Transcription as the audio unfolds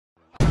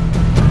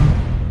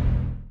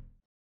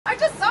I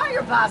just saw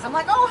your bus. I'm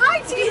like, oh,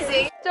 hi,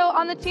 TZ. So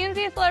on the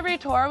TNZ Celebrity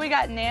Tour, we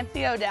got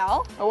Nancy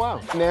O'Dell. Oh,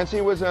 wow. Nancy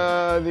was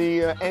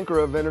the anchor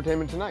of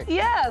Entertainment Tonight.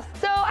 Yes.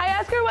 So I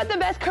asked her what the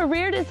best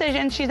career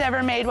decision she's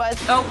ever made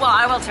was. Oh, well,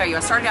 I will tell you.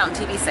 I started out in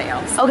TV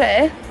sales.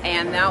 Okay.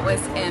 And that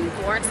was in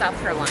Florence, South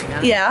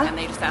Carolina. Yeah. And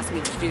they just asked me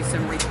to do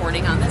some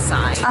reporting on the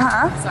side.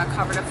 Uh-huh. So I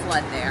covered a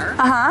flood there.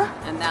 Uh-huh.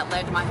 And that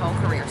led to my whole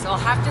career. So I'll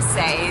have to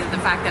say the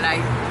fact that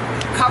I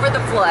covered the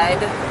flood.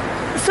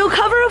 So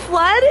cover a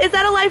flood? Is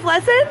that a life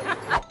lesson?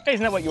 Hey,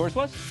 isn't that what yours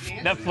was?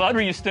 That flood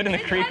where you stood in the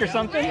creek or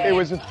something? It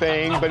was a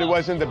thing, but it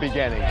wasn't the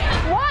beginning.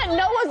 What?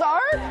 Noah's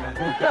Ark?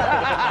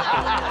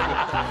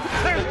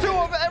 There's two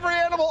of every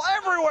animal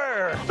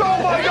everywhere!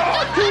 Oh my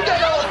God! 2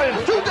 dead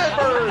elephants, 2 dead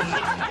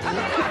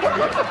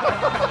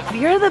birds!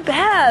 You're the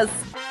best.